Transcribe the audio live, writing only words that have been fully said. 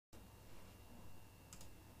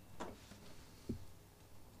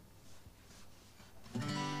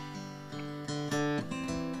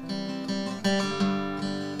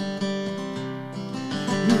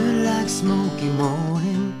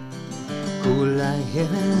like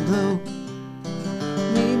heaven's glow.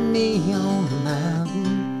 Meet me on the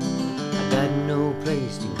mountain, I got no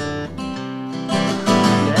place to go.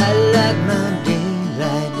 I like my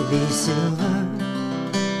daylight to be silver,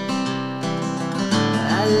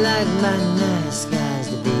 I like my night skies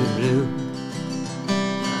to be blue,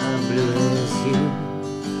 blue as you.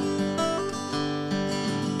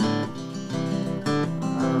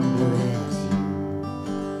 Blue as you.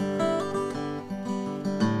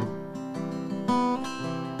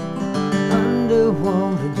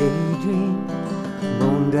 Underwater daydream,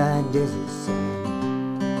 bone-dry desert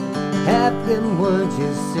sand. Half them words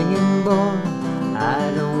you're singing, boy,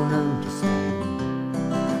 I don't understand.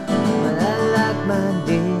 But I like my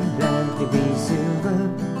daylight to be silver,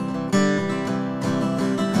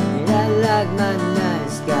 and I like my night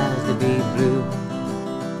skies to be blue,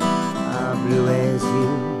 blue as you.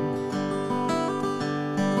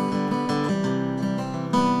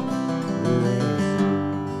 Blue as you.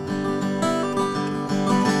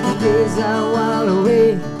 The days are wild away,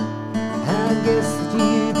 I guess that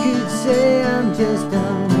you could say I'm just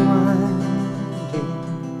unwinding.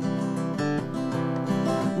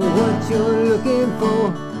 What you're looking for,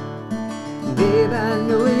 babe, I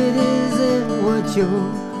know it isn't what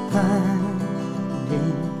you're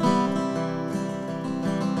finding.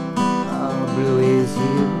 Oh, blue is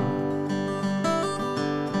you.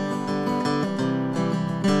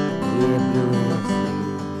 Yeah, blue is you.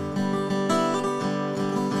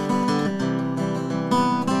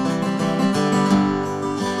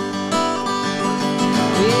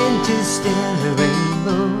 Interstellar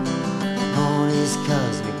rainbow on his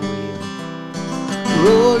cosmic wheel,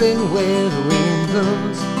 rolling where the wind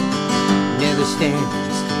blows, never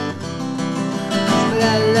standing still. But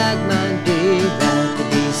I like my daylight to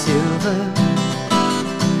be silver,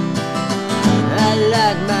 I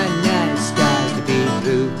like my night skies to be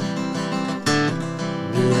blue,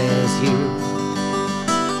 blue as you.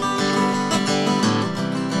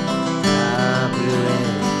 Blue as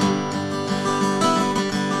you.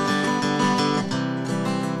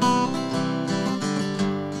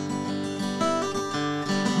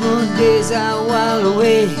 Days are wild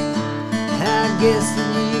away, I guess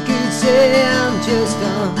that you could say I'm just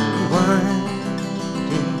unwinding.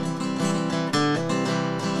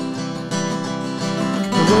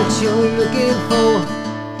 What you're looking for,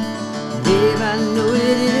 babe, I know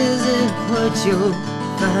it isn't what you're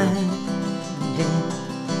finding.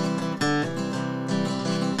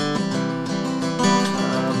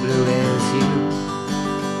 Blue as you.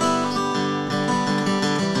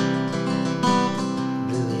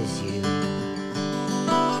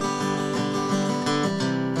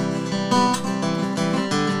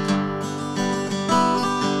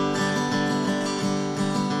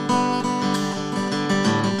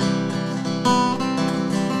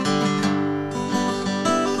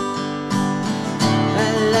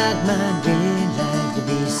 My daylight to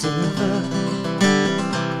be silver,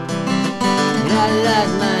 and I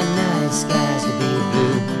like my night sky